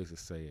other ways to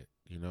say it,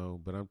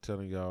 but I'm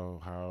telling y'all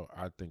how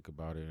I think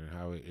about it and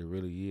how it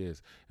really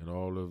is and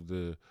all of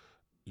the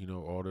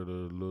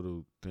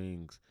little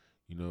things,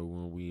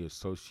 when we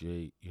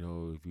associate,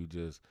 if you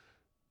just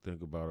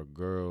think about a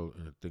girl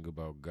and think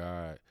about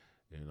God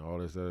and all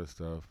this other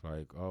stuff,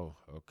 like, oh,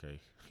 okay,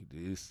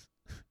 this,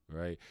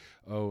 right?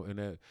 Oh, and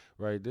that,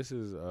 right, this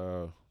is,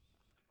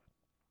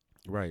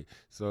 right.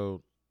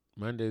 So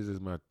Mondays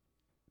is my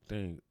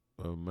thing,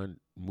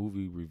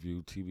 movie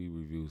review, TV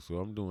review. So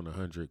I'm doing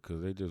 100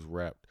 because they just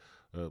wrapped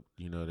up,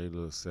 they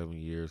little 7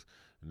 years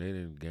and they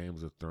didn't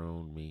Games of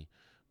Thrones me.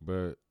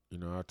 But,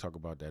 I'll talk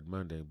about that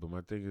Monday. But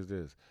my thing is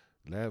this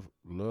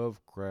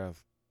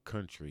Lovecraft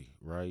Country,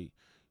 right?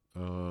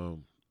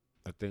 Um,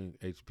 I think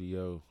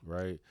HBO,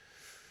 right?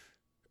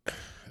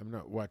 I'm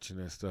not watching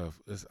that stuff.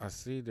 I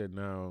see that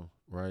now,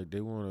 right?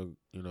 They want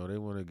to, they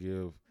want to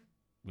give,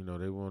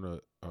 they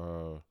want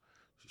to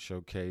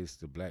showcase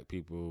the black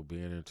people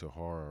being into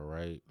horror,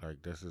 right?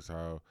 Like this is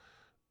how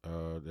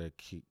that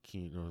Key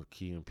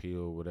and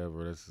Peele,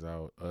 whatever. This is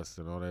how Us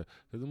and all that.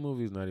 Cause the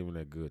movie's not even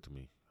that good to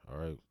me. All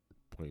right,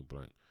 point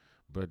blank.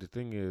 But the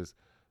thing is,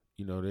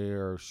 they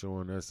are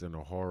showing us in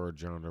a horror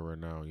genre right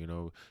now,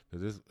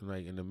 because this,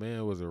 like, and the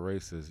man was a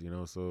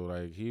racist, so,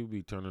 like, he'd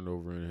be turning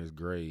over in his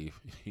grave,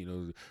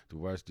 to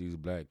watch these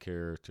black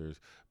characters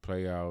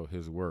play out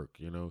his work,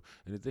 and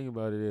the thing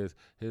about it is,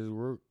 his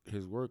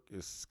work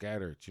is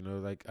scattered,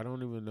 like, I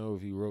don't even know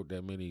if he wrote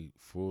that many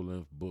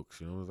full-length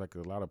books, it's like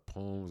a lot of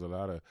poems, a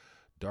lot of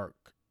dark,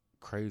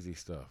 crazy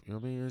stuff, you know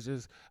what I mean? It's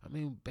just, I'm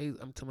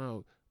talking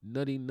about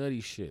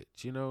nutty shit,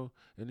 and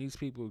these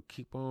people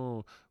keep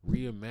on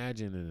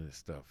reimagining and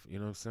stuff. You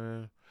know what I'm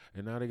saying?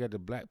 And now they got the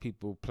black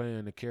people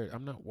playing the character.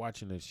 I'm not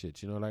watching that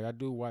shit. Like I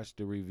do watch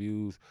the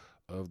reviews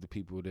of the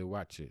people that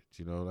watch it.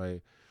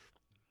 Like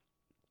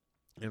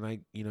and like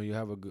you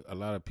have a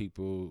lot of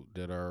people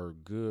that are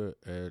good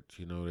at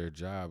their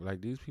job. Like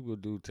these people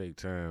do take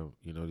time.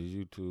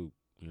 These YouTube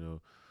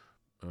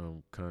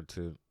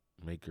content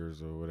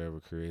makers or whatever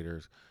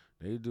creators,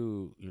 they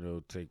do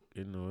take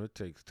it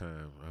takes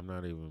time. I'm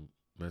not even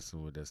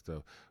messing with that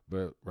stuff.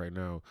 But right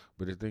now,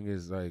 but the thing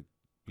is like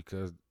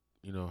because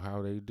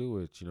how they do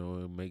it,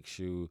 it makes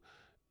you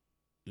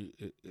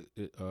it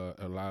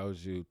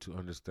allows you to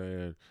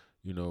understand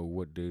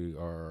what they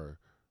are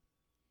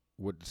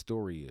what the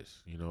story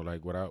is.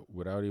 Like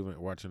without even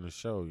watching the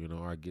show,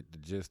 I get the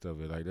gist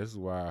of it. Like this is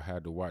why I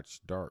had to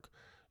watch Dark,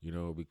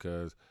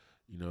 because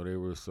they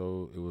were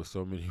it was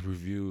so many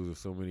reviews of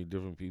so many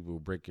different people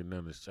breaking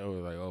down the show.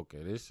 Like,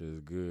 okay, this is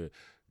good,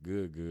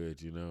 good.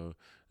 And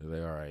they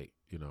all right,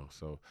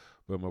 So,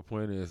 but my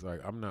point is like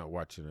I'm not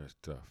watching that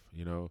stuff.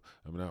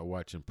 I'm not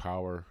watching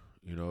Power.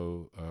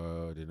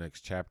 The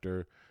next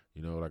chapter.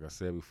 Like I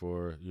said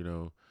before.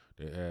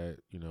 They had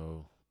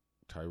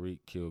Tyreek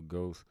killed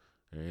Ghost.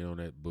 And ain't on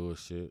that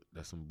bullshit.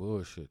 That's some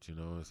bullshit,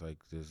 It's like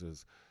this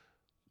is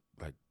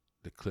like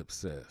the clip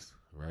says,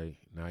 right?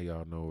 Now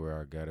y'all know where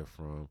I got it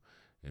from,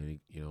 and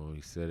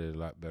he said it a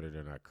lot better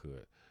than I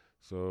could.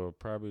 So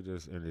probably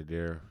just ended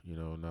there.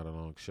 Not a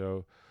long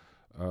show.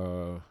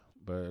 Uh,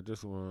 but I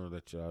just want to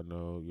let y'all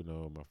know,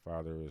 my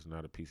father is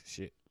not a piece of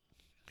shit.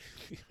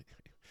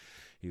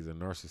 He's a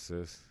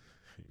narcissist,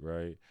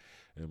 right?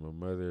 And my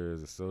mother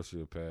is a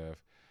sociopath.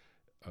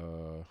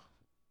 Uh,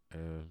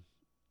 and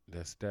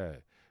that's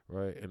that,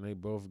 right? And they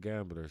both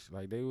gamblers.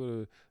 Like they would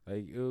have,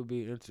 like it would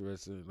be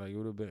interesting. Like it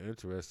would have been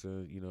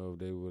interesting, if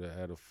they would have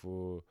had a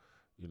full,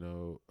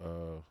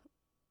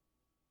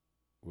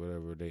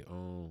 whatever they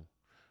own.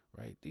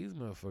 Right? These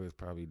motherfuckers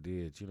probably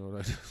did. You know what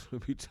I just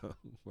would be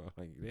talking about?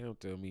 Like they don't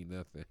tell me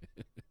nothing.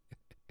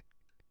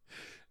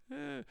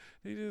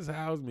 They just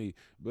house me,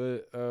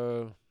 but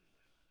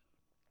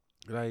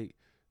like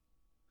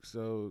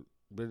so,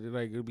 but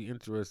like it'd be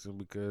interesting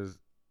because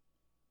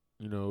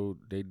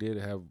they did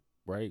have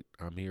right.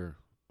 I'm here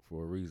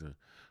for a reason,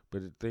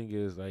 but the thing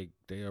is, like,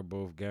 they are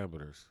both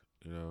gamblers.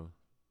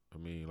 I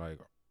mean, like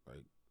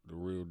the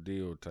real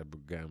deal type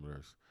of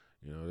gamblers.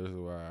 This is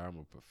why I'm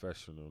a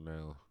professional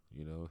now.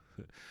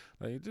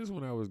 Like just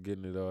when I was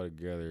getting it all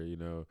together,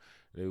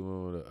 they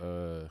want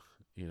to,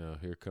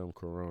 here come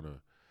Corona.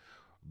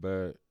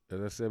 But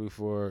as I said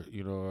before,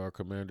 our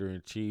commander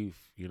in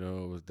chief,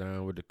 was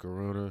down with the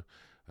Corona.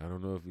 I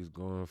don't know if he's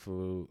going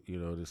for,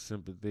 the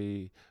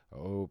sympathy. I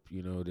hope,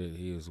 that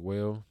he is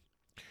well.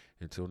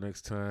 Until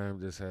next time,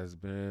 this has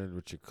been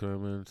Richard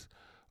Clemens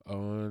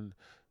on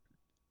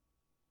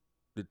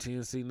the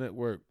TNC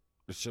Network.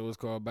 The show is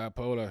called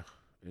Bipolar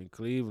in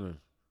Cleveland.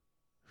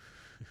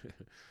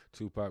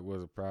 Tupac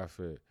was a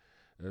prophet.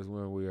 That's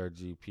when we are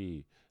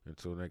GP.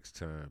 Until next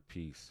time,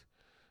 peace.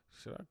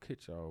 Should I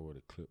hit y'all with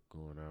a clip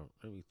going out?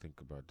 Let me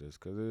think about this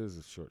because it is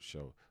a short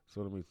show.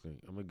 So let me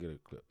think. I'm going to get a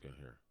clip in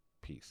here.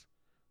 Peace.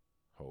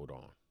 Hold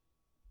on.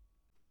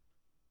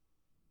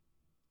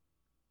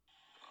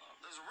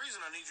 There's a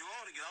reason I need you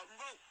all to get out and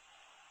vote.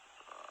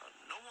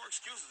 No more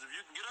excuses. If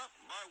you can get up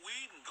and buy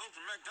weed and go to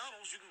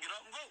McDonald's, you can get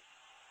out and vote.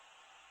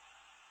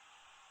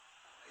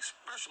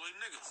 Especially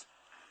niggas.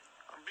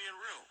 I'm being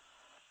real.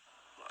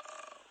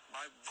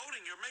 By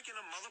voting, you're making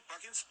a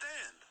motherfucking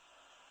stand.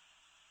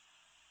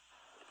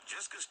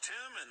 Just because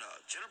Tim and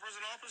Jennifer's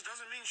in office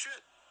doesn't mean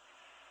shit.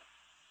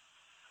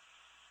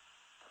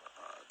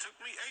 Took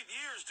me 8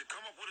 years to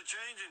come up with a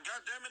change, and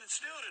goddamn it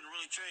still didn't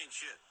really change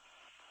shit.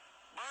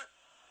 But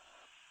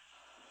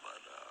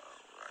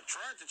I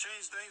tried to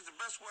change things the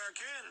best way I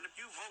can, and if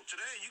you vote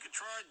today, you can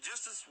try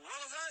just as well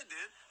as I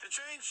did to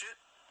change shit.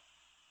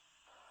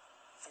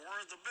 For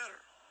the better.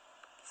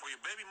 For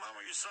your baby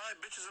mama, your side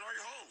bitches, and all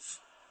your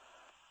hoes.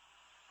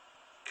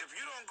 If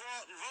you don't go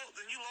out and vote,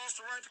 then you lost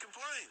the right to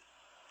complain.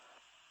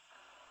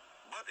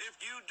 But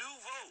if you do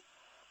vote,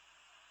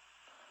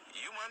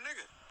 you my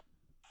nigga.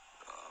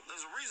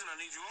 There's a reason I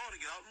need you all to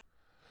get out.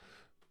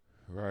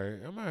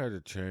 Right, I might have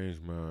to change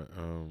my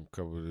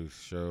couple of these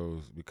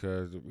shows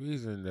because the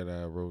reason that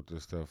I wrote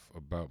this stuff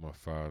about my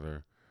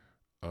father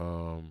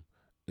um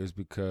is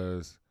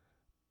because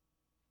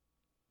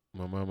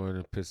my mama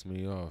done pissed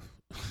me off.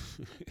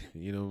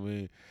 You know what I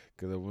mean?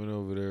 Because I went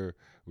over there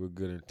with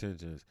good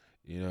intentions,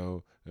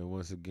 and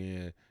once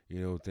again,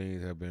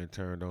 things have been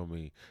turned on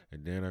me.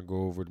 And then I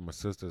go over to my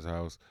sister's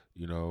house,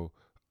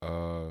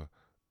 uh,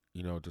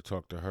 to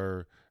talk to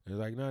her. And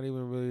it's like not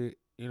even really,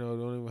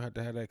 don't even have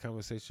to have that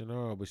conversation at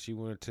all. But she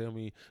want to tell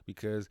me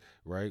because,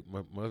 right,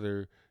 my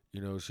mother,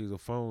 she's a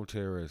phone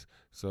terrorist.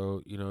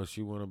 So,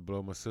 she want to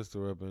blow my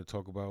sister up and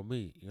talk about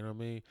me. You know what I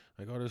mean?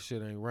 Like, all this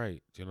shit ain't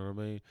right. You know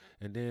what I mean?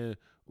 And then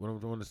what I'm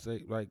trying to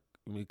say, like,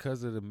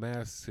 because of the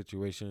mask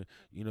situation,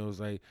 it's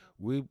like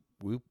we,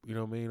 what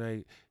I mean?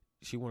 Like,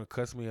 she want to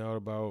cuss me out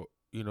about,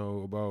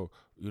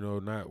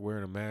 not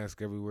wearing a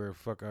mask everywhere the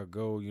fuck I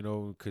go,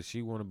 because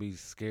she want to be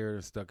scared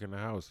and stuck in the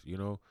house.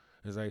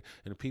 It's like,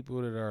 and the people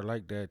that are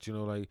like that,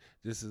 like,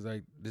 this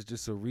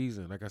just a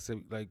reason. Like I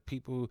said, like,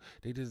 people,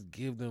 they just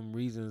give them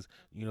reasons,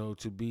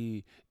 to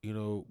be,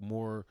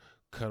 more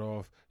cut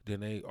off than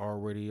they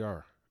already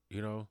are,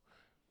 you know?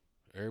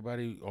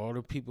 Everybody, all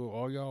the people,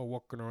 all y'all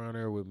walking around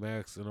there with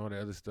masks and all that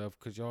other stuff,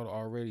 because y'all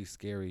already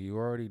scary. You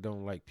already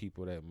don't like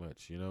people that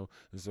much. And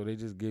so they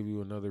just give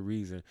you another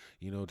reason,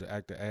 to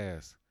act the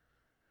ass,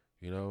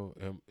 you know?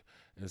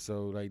 And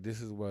so, like,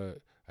 this is what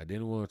I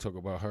didn't want to talk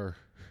about her.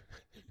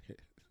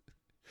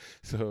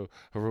 So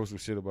I wrote some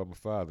shit about my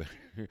father.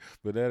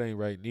 But that ain't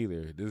right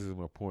neither. This is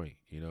my point,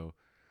 because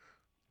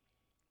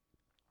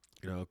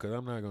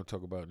I'm not gonna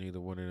talk about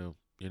neither one of them.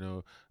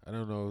 I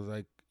don't know. It's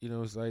like,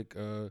 it's like,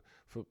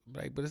 for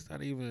like, but it's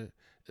not even.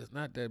 It's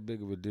not that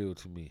big of a deal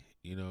to me,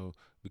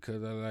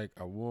 because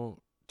I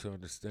want to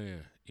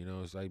understand.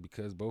 It's like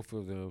because both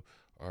of them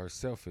are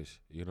selfish.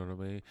 You know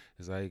what I mean?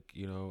 It's like,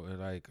 and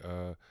like,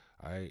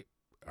 I,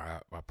 I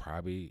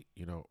probably,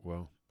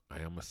 well, I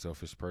am a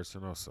selfish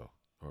person also.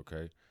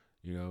 Okay,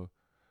 you know.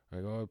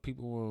 Like all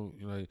people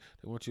want, like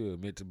they want you to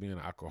admit to being an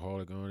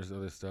alcoholic and all this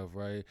other stuff,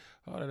 right?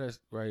 All of that's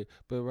right,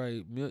 but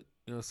right, what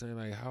I'm saying,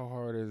 like how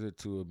hard is it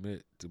to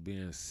admit to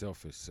being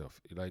self,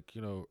 like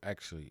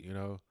actually,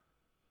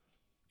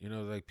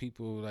 like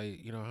people, like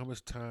how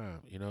much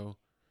time,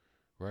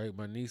 right?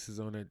 My niece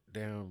is on that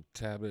damn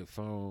tablet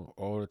phone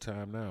all the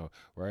time now,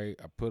 right?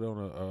 I put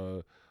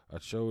on I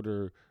showed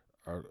her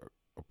a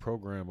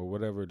program or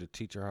whatever to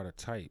teach her how to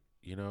type,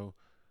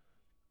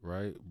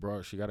 right?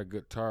 Bro, she got a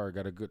guitar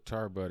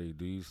buddy.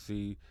 Do you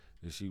see?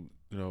 Is she,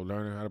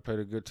 learning how to play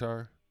the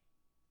guitar?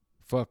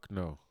 Fuck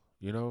no.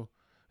 You know?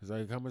 It's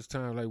like how much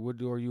time, like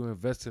are you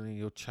investing in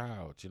your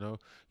child, You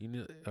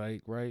need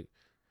like, right?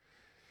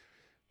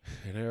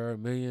 And there are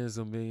millions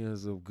and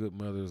millions of good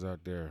mothers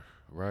out there,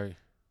 right?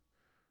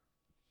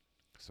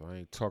 So I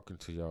ain't talking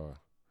to y'all.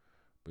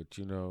 But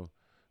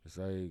it's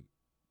like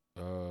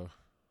uh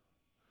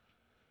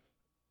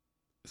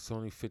it's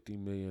only 50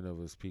 million of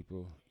us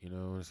people,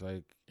 it's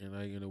like, and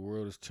like, and the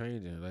world is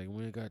changing. Like,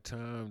 we ain't got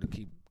time to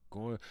keep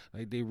going.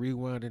 Like, they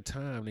rewinding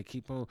time. They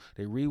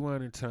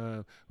rewinding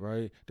time,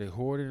 right? They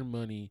hoarding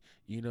money,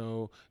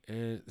 and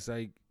it's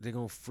like they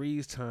gonna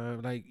freeze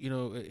time. Like,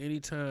 at any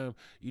time,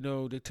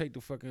 they take the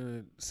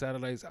fucking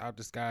satellites out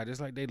the sky. Just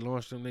like they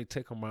launched them, they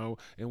take them out,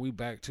 and we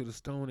back to the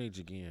Stone Age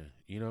again,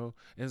 And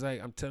it's like,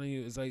 I'm telling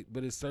you, it's like,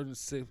 but it's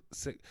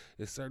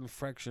it's certain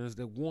fractions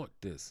that want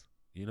this,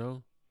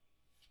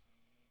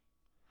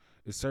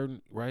 It's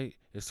certain, right?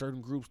 It's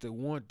certain groups that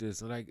want this,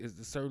 and like it's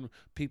the certain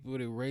people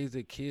that raise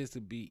their kids to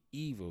be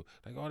evil,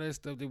 like all that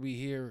stuff that we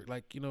hear.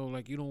 Like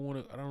like you don't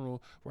want to. I don't know,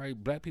 right?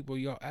 Black people,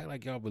 y'all act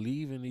like y'all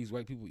believe in these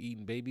white people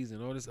eating babies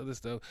and all this other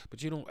stuff,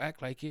 but you don't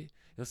act like it.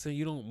 I'm saying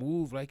you don't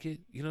move like it.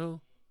 You're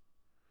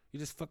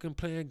just fucking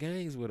playing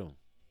games with them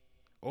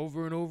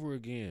over and over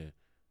again.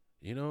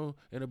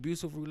 an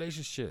abusive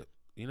relationship,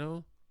 you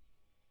know?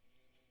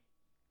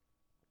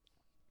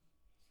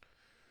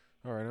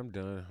 All right, I'm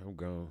done. I'm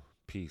gone.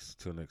 Peace.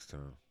 Till next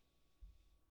time.